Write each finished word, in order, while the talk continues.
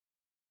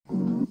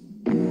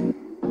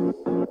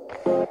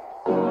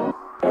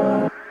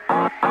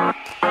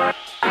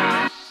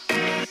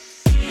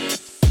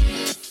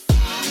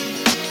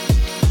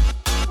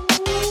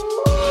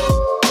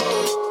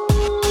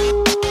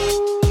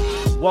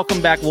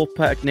Welcome back,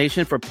 Wolfpack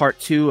Nation, for part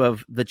 2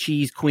 of the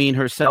cheese queen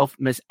herself,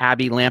 Miss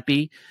Abby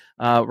Lampe.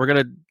 We're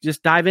gonna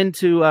just dive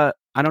into. I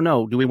don't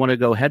know. Do we want to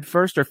go head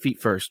first or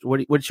feet first?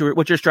 What's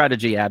your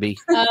strategy, Abby?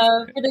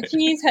 For the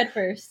cheese, head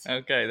first.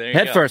 Okay, there you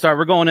head go. First. All right,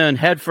 we're going in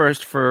head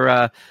first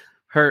for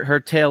her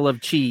tale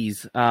of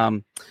cheese.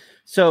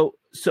 So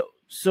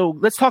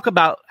let's talk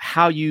about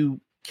how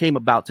you came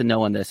about to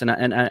knowing this, and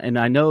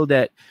I know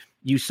that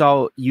you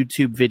saw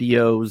YouTube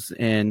videos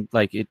and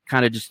like it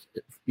kind of just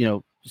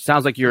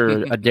sounds like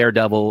you're a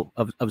daredevil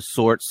of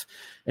sorts,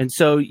 and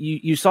so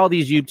you saw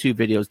these YouTube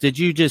videos. Did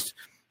you just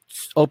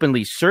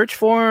openly search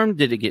for them?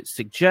 Did it get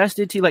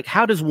suggested to you? Like,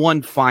 how does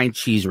one find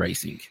cheese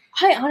racing?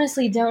 I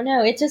honestly don't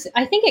know. I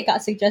think it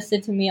got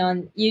suggested to me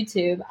on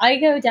YouTube. I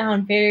go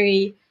down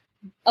very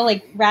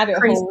rabbit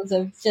holes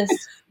of just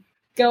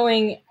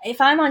going.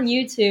 If I'm on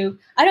YouTube,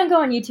 I don't go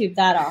on YouTube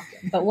that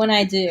often, but when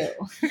I do,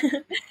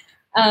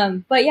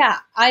 but yeah,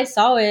 I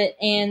saw it,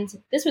 and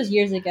this was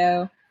years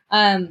ago.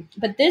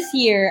 But this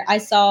year I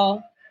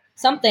saw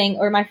something,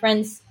 or my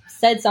friends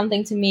said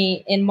something to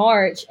me in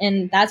March,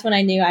 and that's when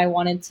I knew I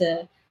wanted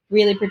to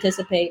really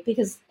participate,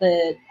 because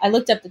I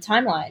looked up the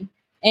timeline,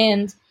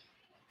 and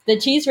the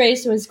cheese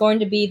race was going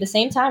to be the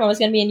same time I was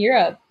going to be in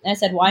Europe. And I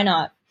said, why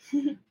not?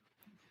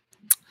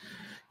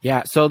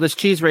 Yeah, so this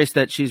cheese race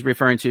that she's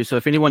referring to, so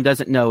if anyone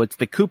doesn't know, it's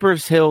the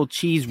Cooper's Hill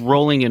Cheese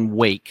Rolling and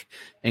Wake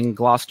in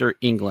Gloucester,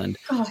 England.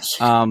 Gosh,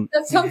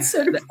 that sounds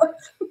so fun.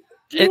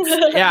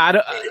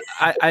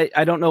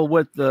 I don't know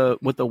what the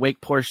Wake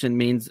portion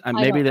means.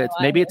 Maybe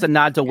it's a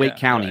nod to Wake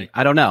County. Right.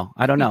 I don't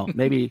know.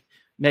 Maybe.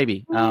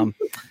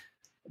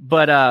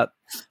 But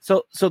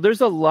so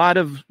there's a lot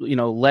of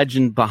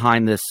legend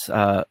behind this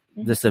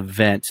this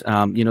event.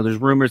 There's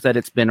rumors that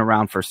it's been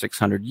around for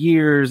 600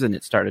 years, and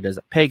it started as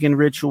a pagan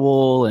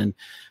ritual, and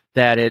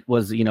that it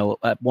was,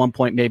 at one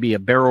point maybe a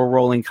barrel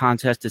rolling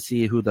contest to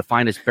see who the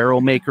finest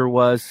barrel maker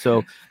was.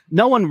 So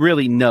no one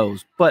really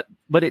knows, but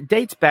it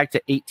dates back to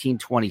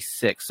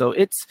 1826. So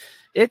it's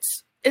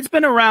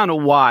been around a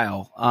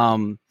while.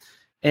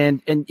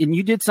 And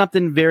you did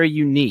something very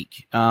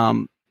unique.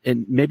 And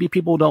maybe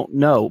people don't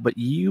know, but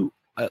you,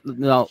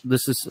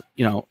 this is,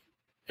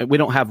 we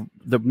don't have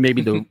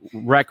the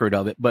record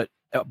of it, but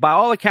by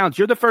all accounts,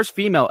 you're the first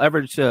female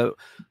ever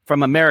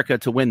from America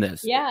to win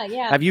this.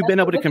 Yeah. Have you been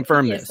able to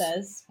confirm this?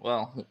 Says.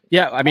 Well,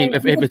 yeah. I mean,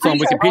 if it's on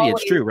Wikipedia,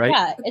 it's true, right?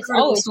 Yeah, it's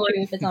always true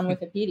if it's on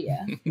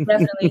Wikipedia.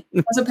 Definitely,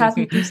 that's a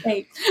passing through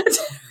state.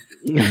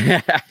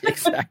 Yeah,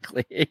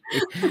 exactly.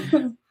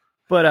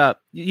 But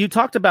you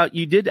talked about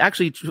you did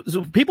actually.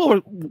 So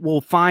people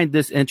will find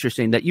this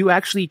interesting that you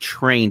actually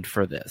trained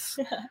for this.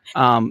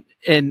 And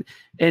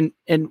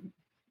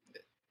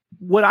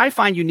what I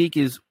find unique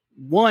is,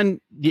 one,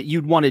 that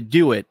you'd want to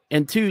do it,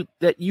 and two,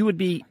 that you would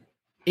be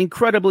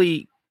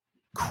incredibly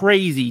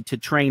crazy to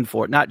train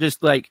for it. Not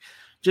just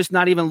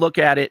not even look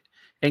at it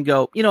and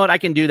go, you know what, I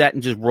can do that,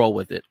 and just roll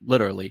with it,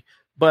 literally.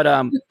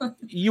 But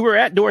you were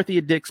at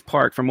Dorothea Dix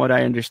Park, from what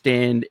I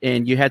understand,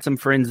 and you had some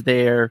friends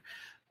there.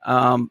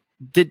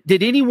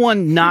 Did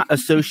anyone not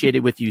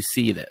associated with you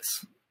see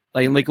this?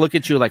 Like look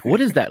at you like,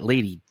 what is that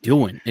lady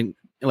doing? And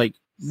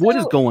what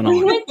is going on?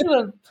 We went to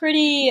a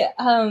pretty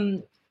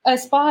a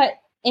spot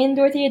in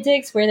Dorothea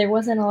Dix where there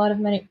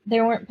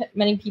weren't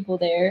many people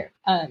there,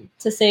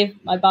 to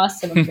save my boss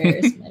some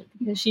embarrassment,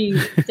 because she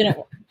was going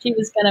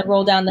to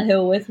roll down the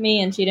hill with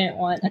me, and she didn't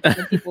want a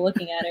couple of people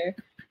looking at her.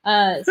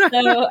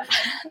 So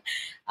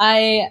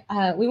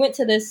we went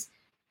to this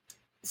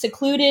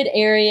secluded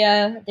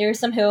area. There were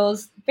some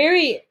hills,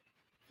 very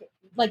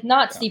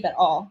not steep at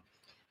all.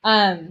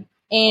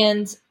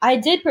 And I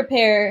did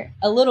prepare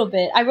a little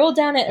bit. I rolled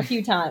down it a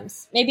few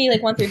times, maybe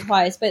once or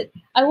twice, but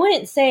I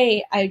wouldn't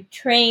say I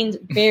trained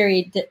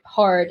very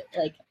hard,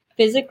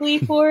 physically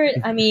for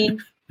it. I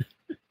mean,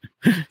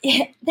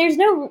 there's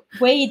no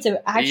way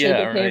to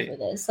actually prepare for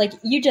this.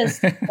 You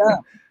just go.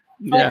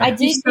 But I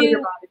did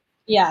do,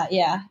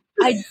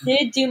 I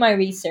did do my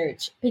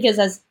research, because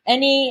as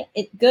any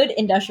good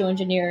industrial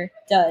engineer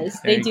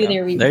does, they do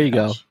their research. There you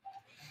go.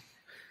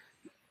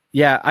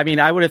 Yeah, I mean,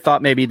 I would have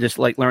thought maybe just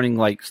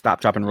learning stop,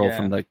 drop, and roll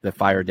from the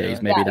fire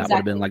days. Maybe that would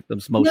have been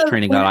the most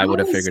training that I would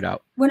have figured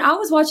out. When I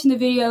was watching the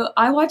video,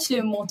 I watched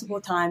it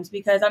multiple times,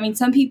 because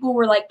some people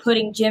were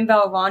putting Jim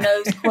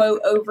Valvano's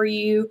quote over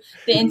you,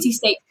 the NC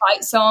State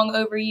fight song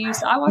over you.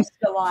 So I watched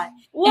it a lot.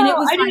 Wow, and it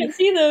was I didn't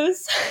see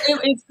those.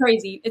 It's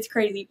crazy. It's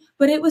crazy.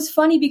 But it was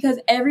funny because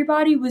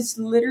everybody was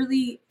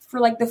literally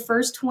for the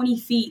first 20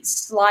 feet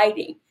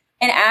sliding.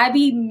 And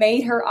Abby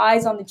made her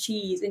eyes on the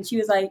cheese, and she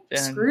was like,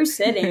 screw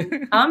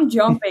sitting, I'm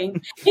jumping.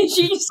 And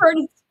she just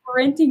started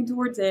sprinting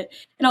towards it.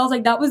 And I was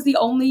like,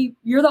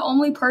 you're the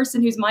only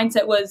person whose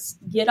mindset was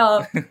get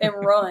up and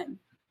run.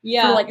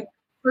 Yeah. For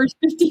first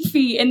 50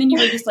 feet. And then you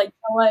were just like, you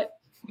know what?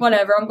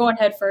 Whatever, I'm going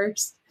head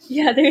first.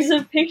 Yeah, there's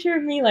a picture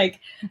of me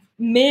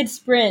mid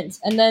sprint,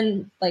 and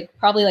then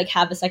probably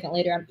half a second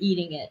later I'm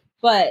eating it.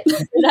 But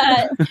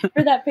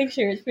for that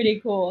picture, it's pretty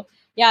cool.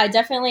 Yeah, I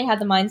definitely had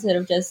the mindset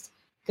of just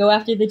go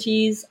after the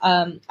cheese.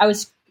 I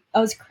was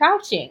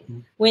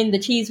crouching when the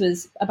cheese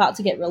was about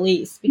to get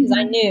released, because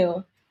I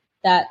knew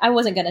that I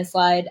wasn't going to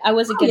slide. I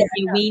wasn't going to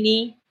be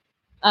weenie.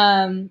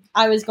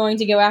 I was going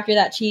to go after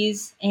that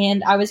cheese,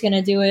 and I was going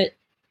to do it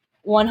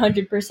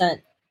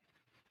 100%.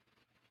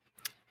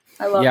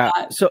 I love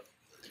that.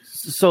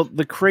 So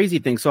the crazy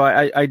thing. So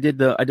I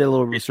did a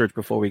little research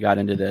before we got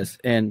into this,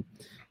 and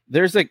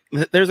there's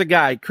a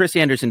guy, Chris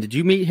Anderson. Did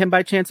you meet him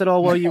by chance at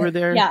all while you were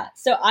there? Yeah.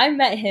 So I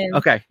met him.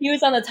 Okay. He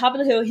was on the top of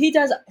the hill.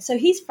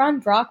 He's from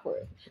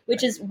Brockworth,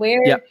 which is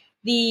where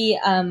the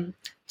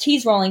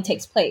cheese rolling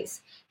takes place.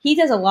 He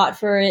does a lot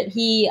for it.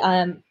 He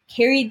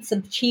carried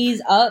some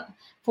cheese up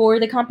for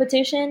the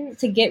competition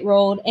to get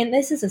rolled. And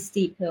this is a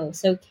steep hill.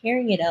 So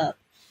carrying it up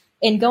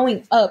and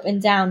going up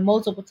and down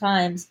multiple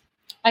times,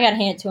 I got to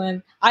hand it to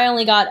him. I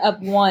only got up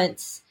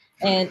once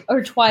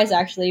or twice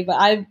actually, but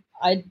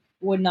I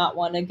would not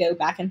want to go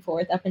back and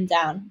forth up and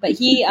down. But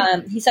he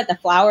set the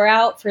flour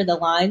out for the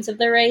lines of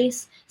the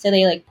race. So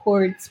they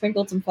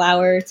sprinkled some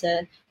flour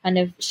to kind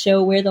of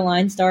show where the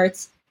line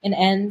starts and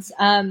ends.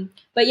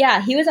 But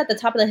yeah, he was at the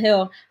top of the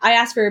hill. I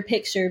asked for a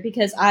picture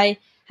because I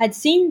had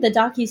seen the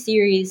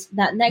docuseries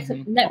that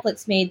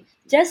Netflix made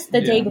just the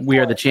day before. We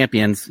Are the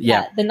Champions.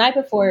 Yeah. The night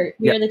before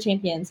We Are the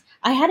Champions.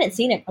 I hadn't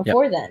seen it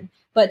before then,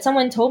 but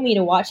someone told me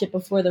to watch it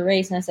before the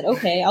race. And I said,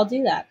 okay, I'll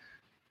do that.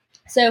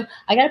 So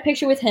I got a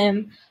picture with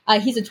him.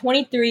 He's a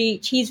 23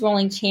 cheese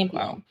rolling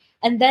champion. Wow.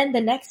 And then the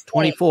next day,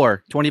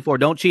 24.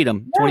 Don't cheat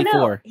him. 24.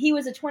 No, he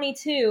was a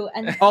 22.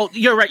 And oh,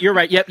 you're right.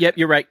 Yep,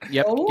 you're right.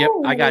 Yep.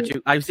 I got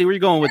you. I see where you're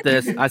going with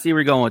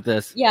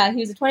this. Yeah, he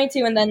was a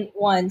 22 and then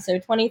won, so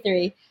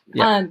 23.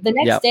 Yep. The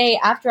next day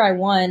after I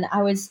won,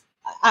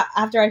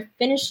 after I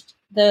finished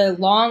the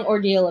long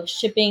ordeal of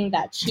shipping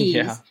that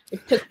cheese,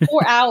 it took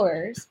 4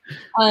 hours.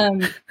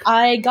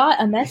 I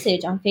got a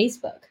message on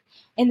Facebook,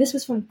 and this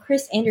was from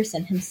Chris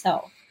Anderson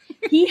himself.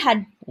 He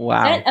had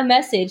sent a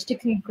message to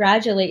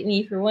congratulate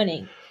me for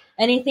winning.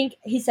 And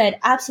he said,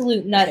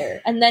 absolute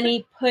nutter. And then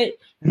he put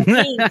a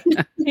link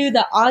to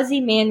the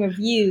Aussie Man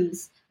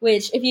Reviews,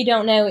 which, if you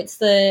don't know, it's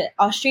the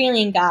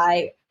Australian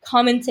guy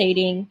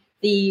commentating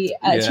the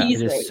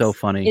cheese race. It is so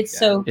funny. It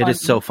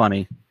is so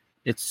funny.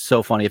 It's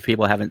so funny if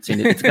people haven't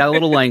seen it. It's got a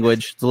little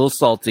language. It's a little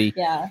salty.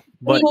 Yeah.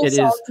 But it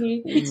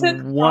is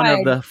one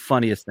of the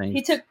funniest things.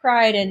 He took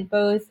pride in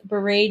both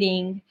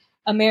berating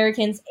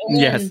Americans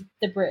and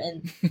the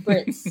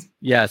Brits.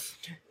 Yes.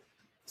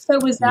 So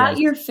was that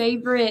your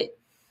favorite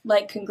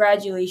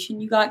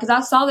congratulation you got? Because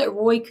I saw that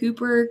Roy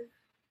Cooper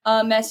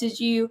messaged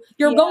you.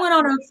 You're going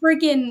on a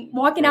freaking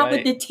walking out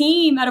with the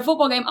team at a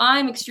football game.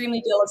 I'm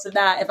extremely jealous of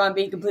that, if I'm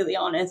being completely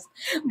honest.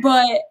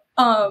 But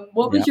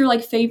what was your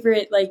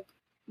favorite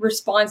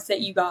response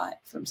that you got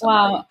from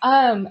somebody?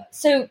 Wow.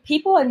 So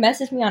people had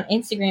messaged me on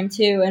Instagram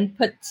too and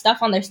put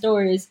stuff on their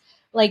stories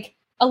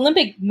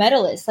Olympic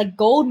medalists,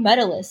 gold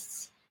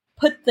medalists,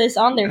 put this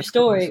on their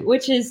story, awesome.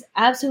 Which is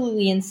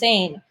absolutely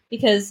insane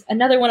because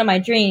another one of my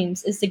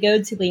dreams is to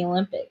go to the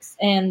Olympics.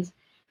 And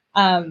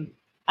I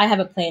have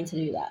a plan to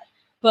do that.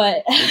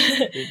 But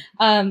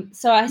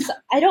so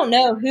I don't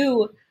know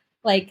who,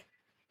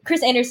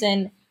 Chris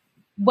Anderson,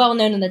 well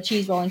known in the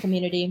cheese rolling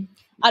community.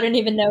 I don't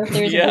even know if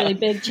there's a really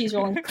big cheese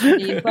rolling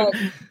community, but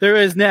there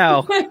is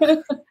now.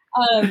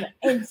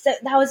 And so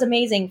that was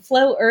amazing.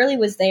 Flo Early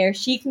was there.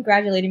 She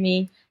congratulated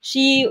me.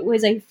 She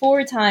was a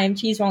 4-time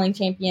cheese rolling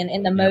champion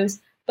in the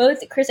most.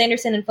 Both Chris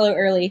Anderson and Flo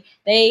Early,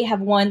 they have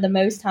won the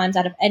most times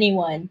out of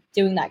anyone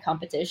doing that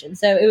competition.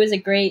 So it was a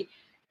great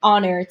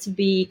honor to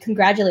be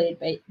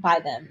congratulated by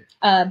them.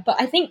 But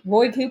I think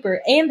Roy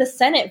Cooper and the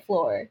Senate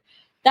floor,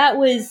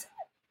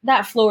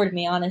 that floored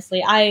me,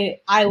 honestly.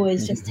 I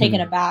was just taken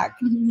aback.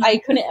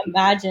 I couldn't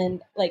imagine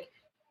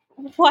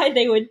why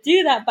they would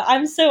do that, but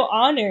I'm so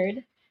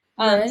honored.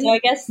 So I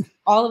guess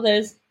all of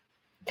those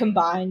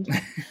combined.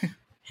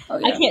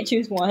 I can't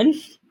choose one.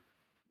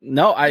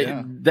 No,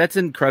 that's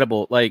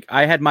incredible.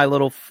 I had my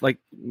little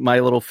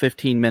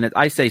 15 minutes.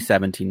 I say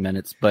 17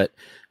 minutes, but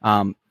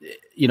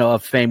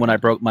of fame when I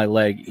broke my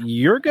leg.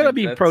 You're going to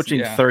be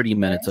approaching 30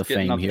 minutes of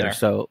fame here. There.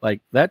 So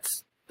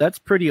that's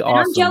pretty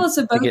awesome. I'm jealous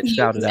of both of you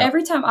because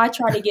every time I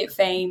try to get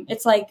fame,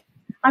 it's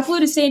I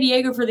flew to San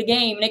Diego for the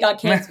game and it got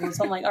canceled.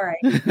 So I'm all right.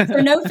 So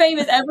no fame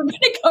is ever going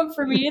to come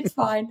for me. It's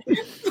fine.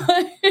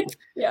 But,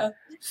 yeah.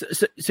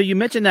 So you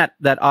mentioned that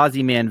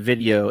Aussie Man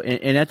video,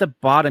 and at the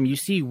bottom you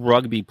see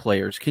rugby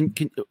players. Can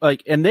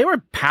and they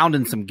were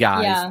pounding some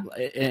guys.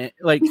 Yeah.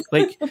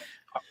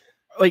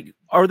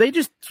 Are they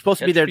just supposed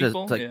to be there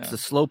to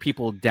slow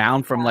people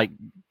down from what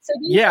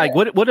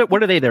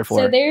are they there for?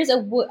 So there's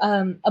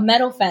a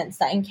metal fence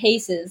that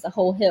encases the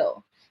whole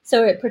hill.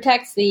 So it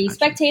protects the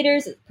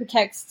spectators, it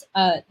protects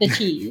the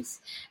cheese,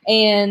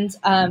 and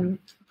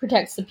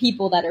protects the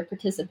people that are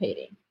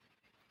participating.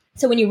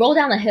 So when you roll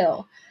down the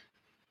hill,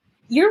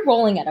 you're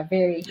rolling at a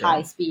very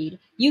high speed.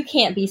 You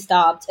can't be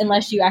stopped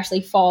unless you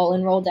actually fall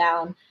and roll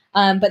down.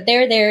 But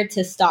they're there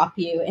to stop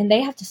you, and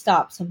they have to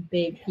stop some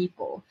big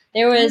people.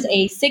 There was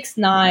a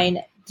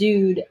 6'9"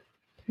 dude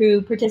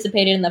who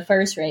participated in the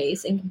first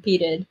race and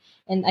competed,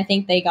 and I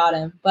think they got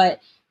him.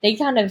 But they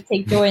kind of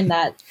take joy in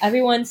that.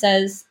 Everyone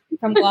says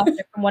from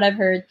Gloucester, from what I've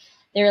heard,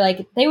 they're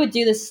they would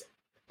do this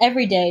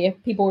every day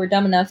if people were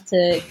dumb enough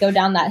to go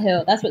down that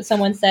hill. That's what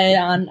someone said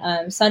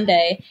on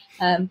Sunday.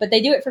 But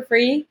they do it for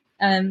free.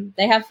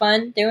 They have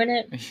fun doing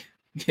it.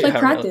 It's like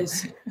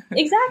practice.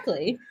 Really.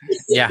 Exactly.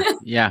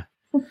 Yeah.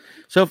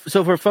 So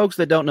for folks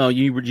that don't know,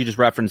 you just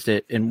referenced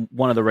it in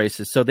one of the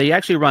races. So they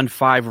actually run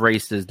 5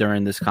 races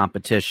during this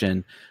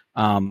competition.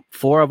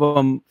 4 of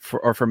them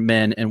are for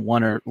men and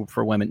 1 are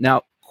for women.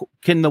 Now,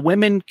 can the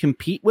women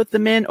compete with the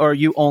men, or are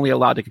you only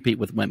allowed to compete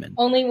with women?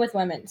 Only with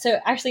women. So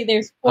actually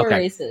there's 4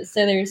 races.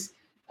 So there's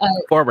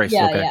 4 races.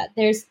 Yeah, okay. yeah.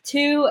 There's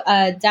 2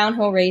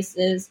 downhill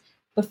races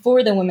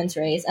before the women's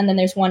race, and then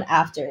there's 1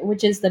 after,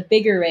 which is the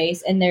bigger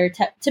race, and there are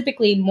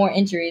typically more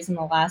injuries in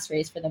the last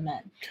race for the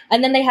men.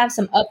 And then they have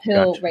some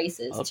uphill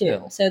races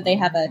too. So they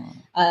have a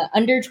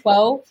under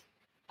 12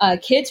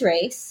 kids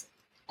race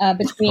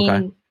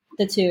between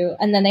the 2,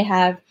 and then they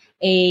have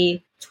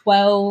a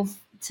 12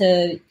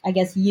 to, I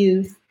guess,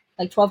 youth,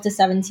 like 12 to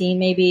 17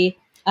 maybe,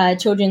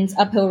 children's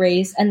uphill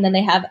race, and then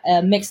they have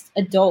a mixed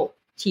adult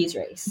cheese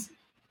race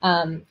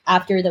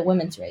after the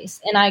women's race.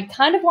 And I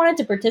kind of wanted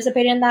to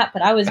participate in that,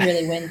 but I was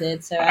really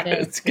winded, so I didn't.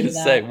 I was going to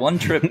say, one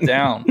trip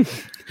down.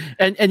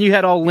 and you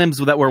had all limbs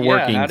that were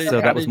working,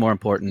 so that was more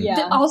important.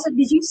 Yeah. Also,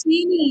 did you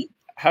see me?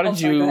 How did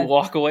you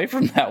walk away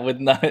from that with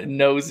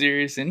no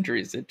serious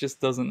injuries? It just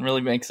doesn't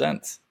really make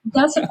sense.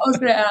 That's what I was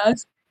going to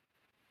ask.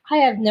 I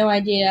have no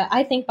idea.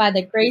 I think by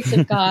the grace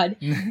of God,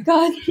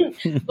 God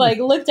like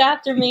looked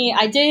after me.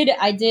 I did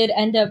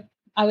end up,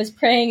 I was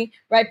praying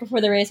right before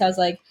the race. I was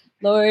like,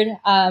 Lord,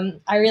 I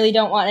really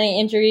don't want any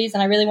injuries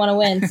and I really want to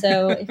win.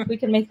 So if we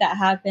could make that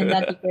happen,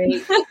 that'd be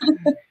great.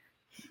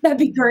 That'd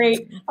be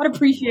great. I'd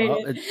appreciate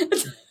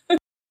it.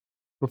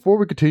 Before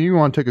we continue, I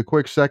want to take a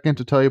quick second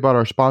to tell you about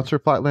our sponsor,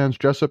 Flatlands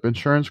Jessup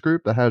Insurance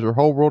Group, that has your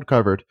whole world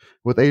covered,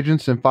 with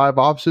agents in 5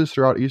 offices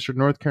throughout eastern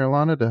North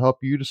Carolina to help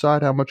you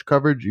decide how much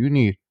coverage you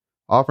need.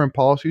 Offering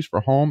policies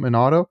for home and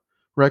auto,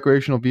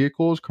 recreational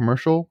vehicles,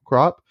 commercial,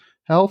 crop,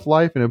 health,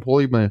 life, and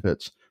employee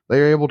benefits. They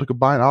are able to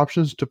combine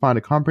options to find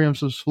a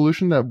comprehensive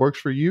solution that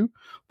works for you.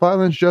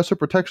 Flatlands Jessup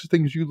protects the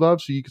things you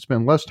love so you can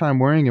spend less time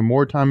worrying and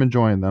more time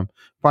enjoying them.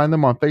 Find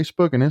them on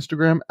Facebook and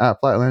Instagram at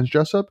Flatlands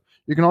Jessup.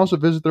 You can also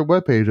visit their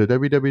webpage at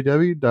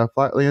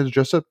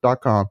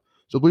www.flatlandsjessup.com.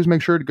 So please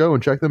make sure to go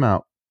and check them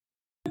out.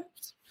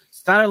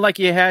 Sounded like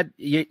you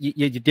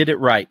did it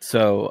right.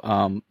 So,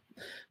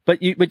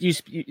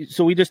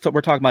 so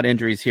we're talking about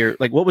injuries here.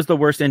 Like, what was the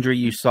worst injury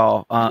you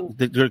saw?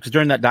 Because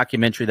during that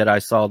documentary that I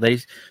saw, they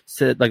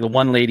said, like,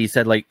 one lady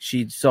said, like,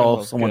 she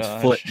saw someone's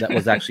foot that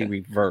was actually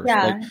reversed.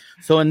 Yeah. Like,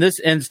 so in this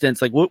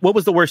instance, like, what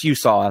was the worst you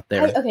saw out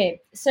there?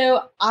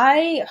 So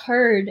I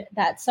heard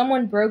that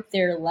someone broke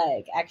their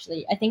leg.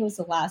 Actually, I think it was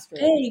the last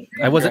race. Hey,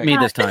 It wasn't me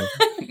this time.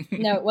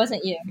 No, it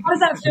wasn't you. how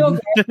does that feel?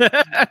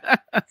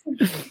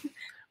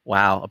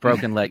 Wow, a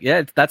broken leg.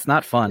 Yeah, that's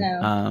not fun.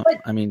 No.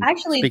 I mean,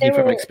 actually, speaking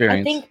from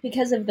experience, I think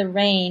because of the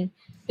rain,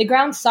 the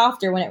ground's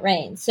softer when it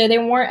rains, so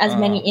there weren't as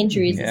many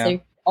injuries as there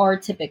are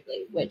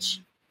typically,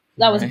 which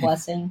that was a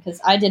blessing because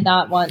I did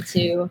not want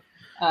to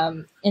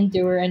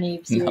endure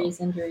any serious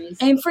injuries.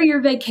 And for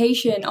your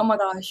vacation, oh my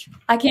gosh,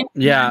 I can't.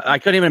 Yeah, I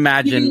couldn't even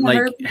imagine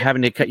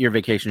having to cut your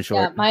vacation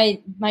short. Yeah,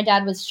 my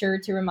dad was sure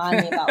to remind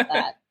me about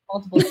that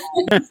multiple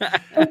times.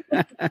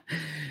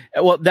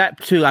 Well, that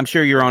too, I'm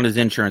sure you're on his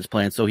insurance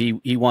plan, so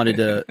he wanted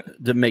to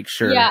make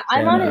sure. Yeah,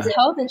 I'm on his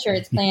health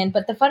insurance plan.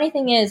 But the funny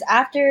thing is,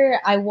 after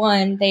I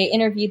won, they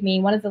interviewed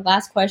me. One of the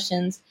last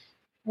questions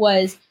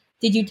was,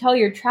 "Did you tell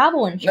your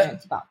travel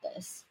insurance about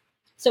this?"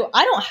 So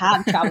I don't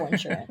have travel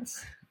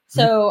insurance.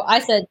 So I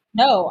said,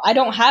 "No, I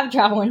don't have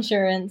travel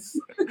insurance."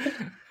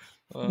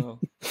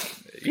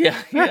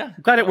 Yeah.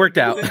 Glad it worked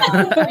out.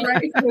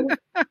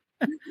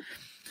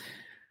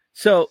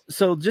 So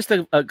just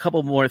a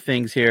couple more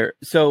things here.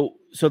 So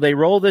they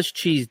roll this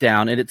cheese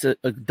down, and it's a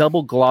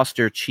double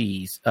Gloucester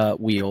cheese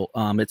wheel.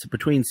 It's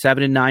between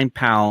 7 and 9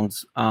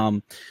 pounds.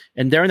 And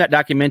during that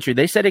documentary,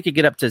 they said it could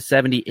get up to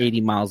 70,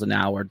 80 miles an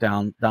hour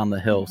down the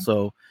hill.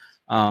 So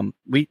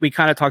we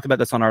kind of talked about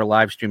this on our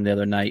live stream the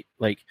other night.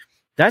 Like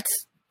that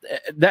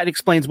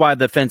explains why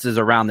the fence is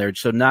around there.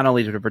 So not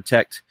only to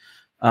protect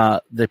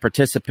the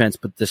participants,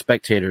 but the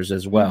spectators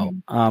as well.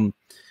 And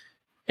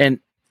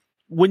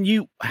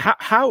when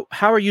how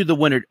are you the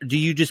winner? Do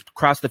you just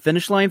cross the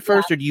finish line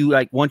first, or do you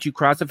once you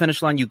cross the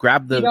finish line, you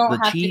grab the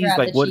cheese? To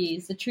grab the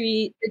cheese. The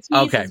cheese is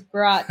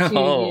brought to you.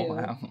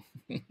 Wow.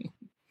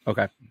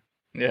 Okay.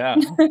 Yeah.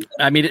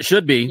 I mean, it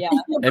should be. Yeah.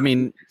 I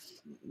mean,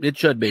 it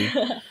should be.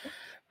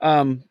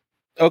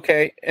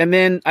 Okay, and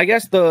then I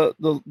guess the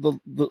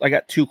I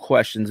got 2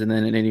 questions, and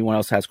then anyone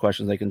else has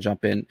questions, they can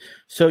jump in.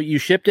 So you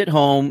shipped it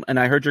home, and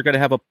I heard you're going to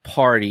have a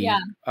party. Yeah.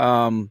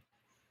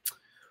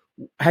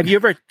 Have you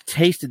ever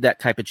tasted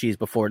that type of cheese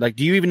before? Like,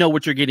 do you even know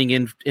what you're getting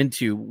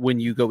into when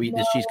you go eat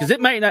this cheese? Because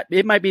it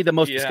might be the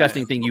most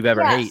disgusting thing you've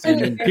ever ate,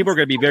 and people are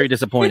going to be very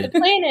disappointed.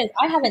 The plan is,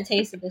 I haven't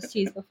tasted this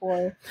cheese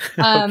before.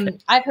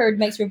 I've heard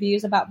mixed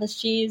reviews about this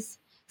cheese,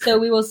 so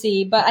we will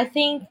see. But I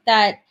think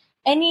that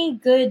any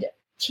good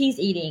cheese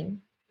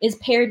eating is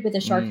paired with a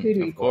charcuterie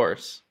board. Of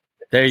course.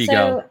 There you go.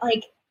 So,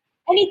 like,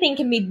 anything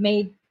can be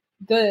made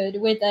good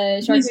with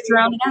a Just charcuterie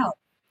drown board. it out.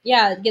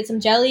 Yeah, get some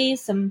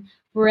jellies, some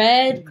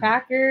bread,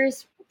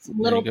 crackers, some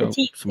There little you go.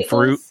 petite Some pickles.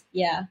 fruit.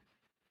 Yeah,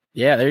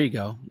 Yeah, there you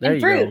go. There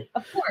and you fruit, go.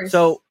 of course.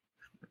 So,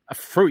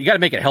 fruit. You got to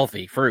make it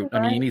healthy. Fruit. I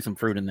mean, you Right. need some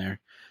fruit in there.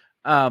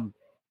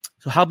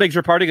 So how big's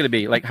your party going to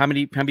be? Like how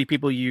many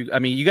people you? I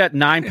mean, you got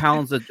 9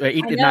 pounds of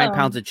 8 to 9 know.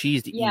 pounds of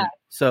cheese to Yeah. eat.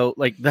 So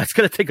like that's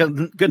going to take a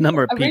good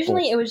number of people.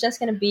 Originally, it was just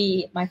going to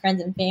be my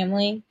friends and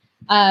family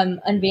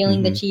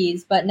unveiling the Mhm.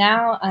 cheese, but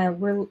now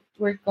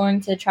we're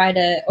going to try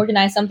to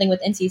organize something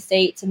with NC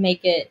State to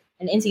make it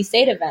an NC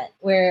State event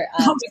where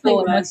That's people in pretty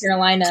North nice.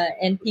 Carolina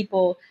and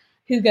people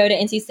who go to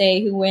NC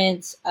State who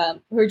went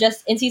who are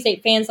just NC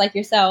State fans like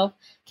yourself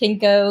can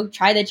go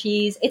try the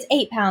cheese. It's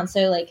 8 pounds,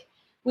 so like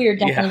we are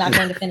definitely Yeah. not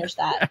going to finish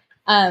that.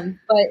 But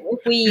if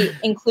we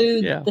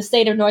include Yeah. the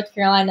state of North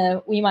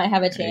Carolina, we might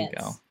have a There you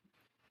chance. go.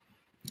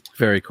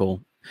 Very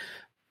cool.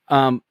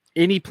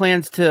 Any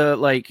plans to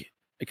like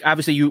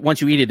obviously you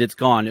once you eat it, it's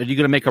gone. Are you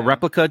going to make a Yeah.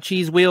 replica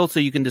cheese wheel so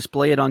you can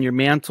display it on your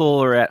mantle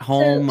or at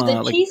home? So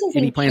the Like cheese is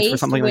any plans for encased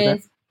something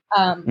like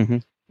that?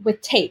 with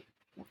with tape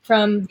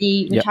from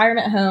the Yep.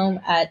 retirement home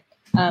at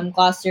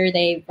Gloucester.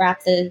 They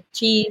wrap the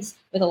cheese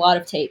with a lot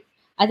of tape.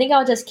 I think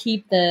I'll just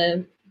keep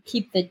the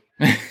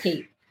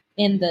tape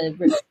in the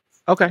ribbon.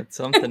 Okay. That's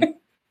something.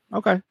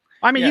 Okay.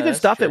 I mean, Yeah, you can that's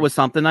stuff it true. with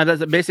something.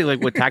 That's basically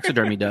like what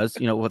taxidermy does,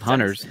 with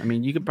hunters. I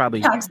mean, you could probably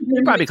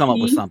Taxidermy come up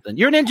with cheese. something.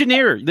 You're an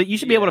engineer. That you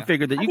should be able to Yeah.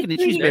 figure that. You I can can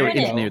you should be able to 3D print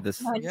it. engineer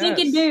this. No, Think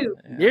and do.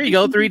 Yeah. There you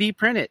go, 3D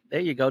print it.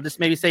 There you go. Just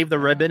maybe save the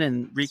ribbon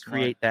and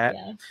recreate that.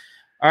 Yeah.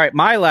 All right,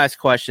 my last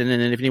question,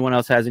 and then if anyone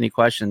else has any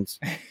questions,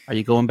 are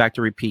you going back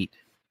to repeat?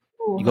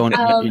 You going?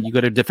 You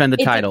going to defend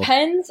the It title?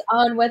 depends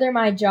on whether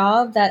my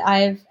job that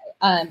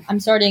I'm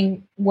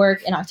starting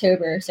work in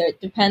October, so it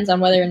depends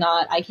on whether or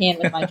not I can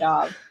with my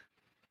job.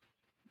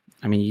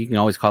 I mean, you can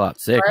always call out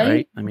sick, Right?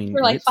 right? I mean,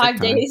 For like you get sick 5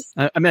 time. days.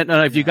 I mean,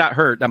 if you got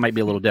hurt, that might be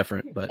a little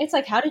different. But It's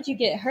like, how did you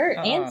get hurt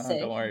and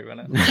sick? Don't worry about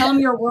it. Tell them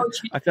you're a world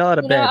champion. I fell out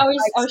of You know, bed.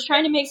 I was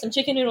trying to make some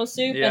chicken noodle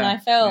soup and Yeah, I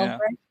fell.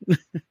 yeah.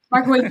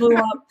 Microwave blew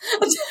up.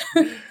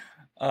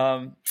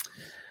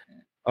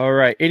 All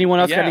right. Anyone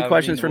else got Yeah, any I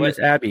questions mean, for what- Miss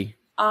Abby?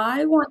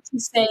 I want to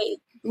say,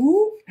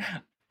 ooh,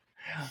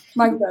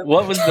 microwave.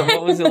 What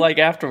was it like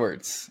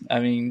afterwards? I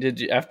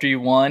mean, after you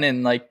won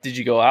and like did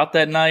you go out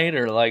that night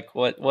or like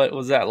what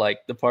was that like,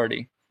 the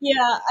party?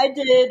 Yeah, I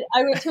did.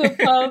 I went to a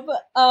pub.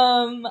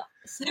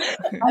 So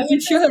I You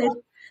went should. to a pub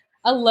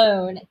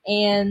alone,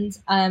 and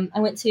I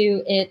went to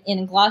it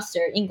in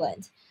Gloucester,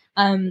 England.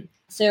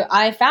 So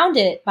I found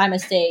it by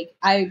mistake.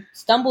 I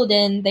stumbled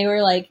in. They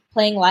were like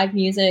playing live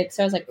music,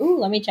 so I was like, "Ooh,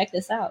 let me check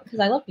this out," because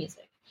I love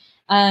music.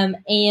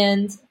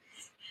 And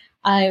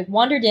I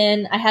wandered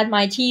in. I had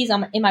my cheese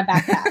in my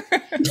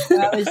backpack. So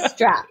I was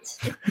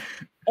strapped.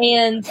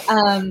 And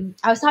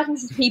I was talking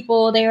to some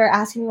people. They were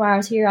asking me why I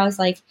was here. I was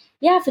like,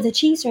 yeah, for the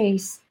cheese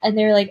race. And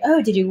they were like,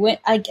 oh, did you win?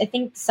 I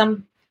think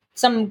some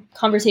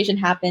conversation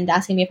happened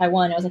asking me if I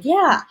won. I was like,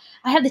 yeah,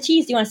 I have the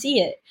cheese. Do you want to see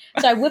it?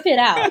 So I whip it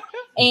out.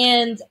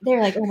 And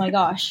they're like, oh my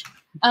gosh.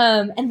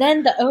 And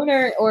then the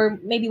owner or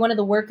maybe one of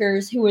the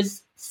workers who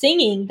was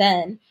singing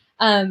then,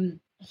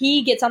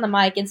 he gets on the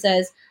mic and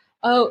says,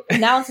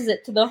 announces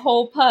it to the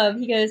whole pub.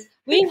 He goes,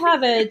 we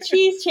have a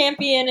cheese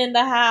champion in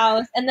the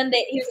house. And then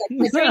he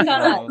was like, a drink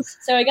on us.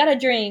 So I got a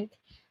drink.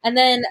 And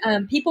then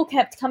people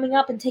kept coming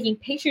up and taking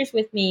pictures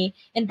with me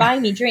and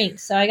buying me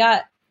drinks. So I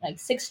got like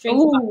 6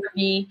 drinks bought for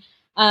me.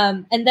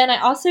 And then I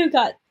also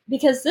got,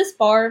 because this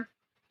bar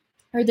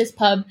or this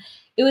pub,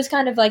 it was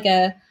kind of like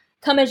a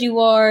come as you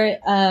are.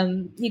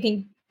 You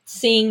can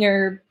sing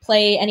or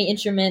play any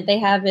instrument. They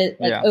have it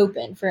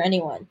open for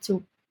anyone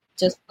to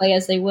just play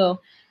as they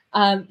will.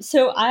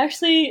 So I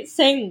actually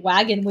sang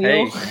Wagon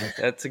Wheel. Hey,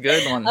 that's a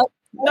good one.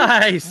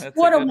 Nice. That's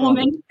What a good one.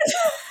 woman.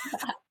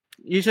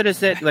 You should have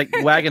said like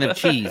wagon of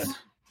cheese.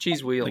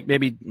 Cheese wheel. Like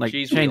maybe like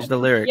Cheese change wheel. the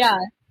lyrics. Yeah.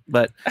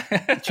 But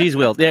cheese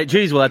wheel. Yeah,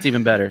 cheese wheel. That's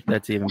even better.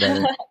 That's even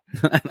better.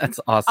 That's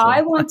awesome.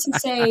 I want to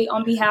say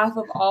on behalf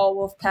of all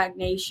Wolfpack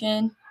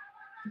Nation,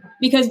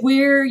 because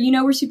we're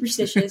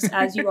superstitious,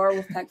 as you are,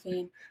 Wolfpack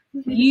fan.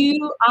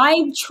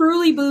 I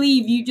truly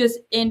believe you just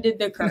ended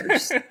the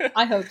curse.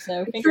 I hope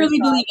so. I truly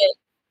believe it.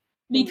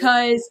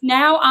 Because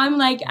now I'm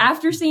like,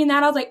 after seeing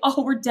that, I was like,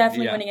 oh, we're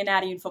definitely winning a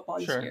natty in football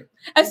this year.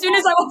 As soon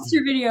as I watched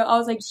your video, I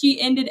was like, she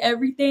ended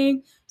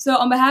everything. So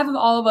on behalf of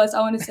all of us,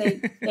 I want to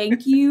say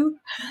thank you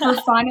for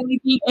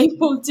finally being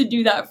able to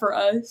do that for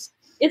us.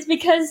 It's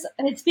because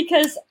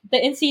the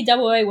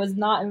NCAA was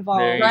not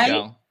involved. There you right?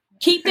 go.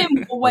 Keep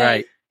them away.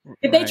 Right.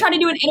 If they try to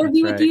do an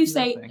interview That's with you, right.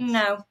 say No, thanks.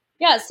 no.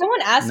 Yeah, someone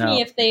asked No.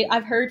 me if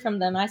I've heard from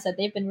them. I said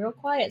they've been real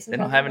quiet since They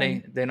don't I've have been any.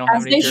 in. They don't As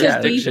have any they should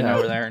be. jurisdiction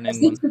over there in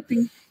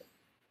England.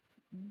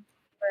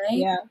 Right?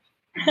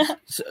 Yeah.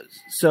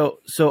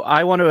 So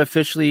I want to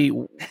officially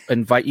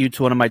invite you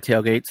to one of my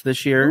tailgates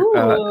this year,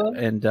 Ooh.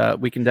 and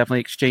we can definitely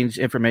exchange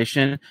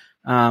information.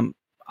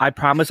 I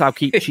promise I'll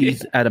keep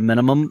cheese at a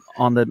minimum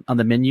on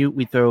the menu.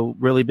 We throw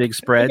really big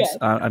spreads.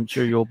 Okay. I'm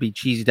sure you'll be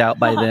cheesed out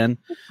by then.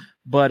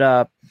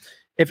 But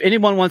if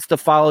anyone wants to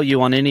follow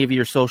you on any of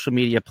your social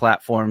media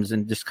platforms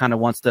and just kind of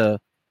wants to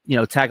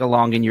tag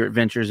along in your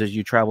adventures as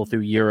you travel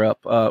through Europe,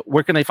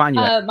 where can they find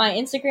you at? My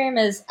Instagram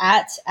is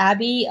at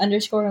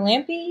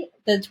Abby_Lampy.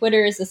 The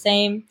Twitter is the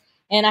same,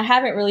 and I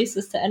haven't released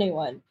this to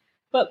anyone.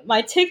 But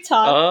my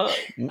TikTok.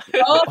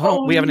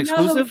 We have an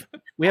exclusive.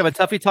 We have a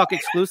Tuffy Talk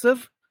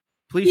exclusive.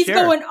 Please He's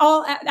share. going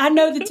all. I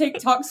know the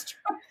TikTok's.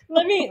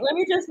 Let me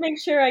just make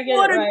sure I get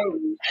it right.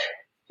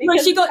 No,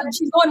 she's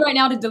going right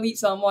now to delete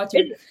some. Watch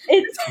it.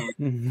 It's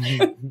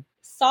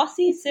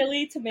saucy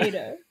silly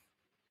tomato.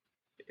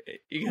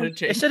 You gotta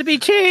change. It should be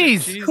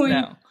cheese.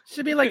 Now.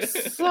 Should be like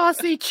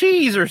saucy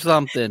cheese or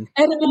something.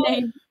 Edit the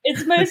name.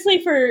 It's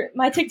mostly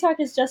my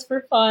TikTok is just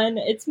for fun.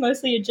 It's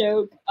mostly a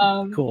joke.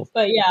 Cool.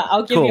 But yeah,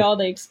 I'll give you all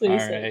the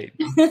exclusive.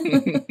 All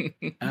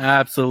right.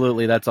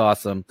 Absolutely, that's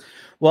awesome.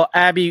 Well,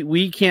 Abby,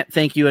 we can't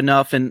thank you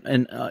enough, and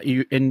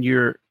in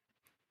your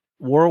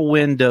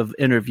whirlwind of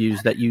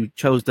interviews that you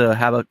chose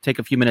to take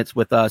a few minutes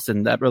with us,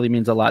 and that really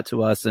means a lot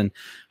to us, and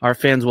our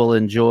fans will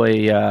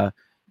enjoy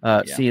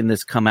seeing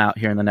this come out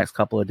here in the next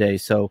couple of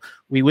days. So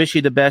we wish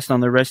you the best on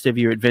the rest of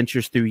your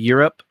adventures through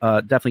Europe.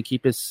 Definitely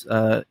keep us,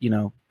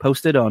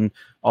 posted on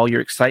all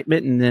your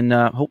excitement, and then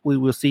hopefully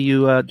we'll see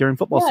you during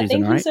football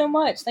season. Thank you so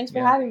much. Thanks for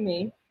having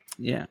me.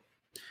 Yeah.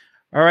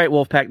 All right,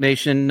 Wolfpack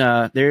Nation.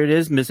 There it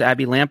is, Miss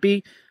Abby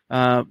Lampy.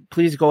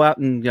 Please go out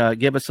and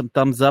give us some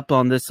thumbs up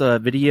on this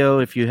video.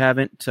 If you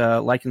haven't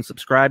like and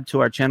subscribe to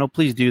our channel,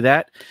 please do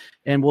that.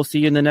 And we'll see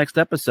you in the next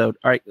episode.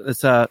 All right,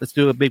 let's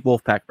do a big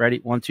Wolfpack. Ready?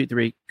 1, 2,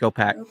 3, go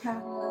Pack. Okay.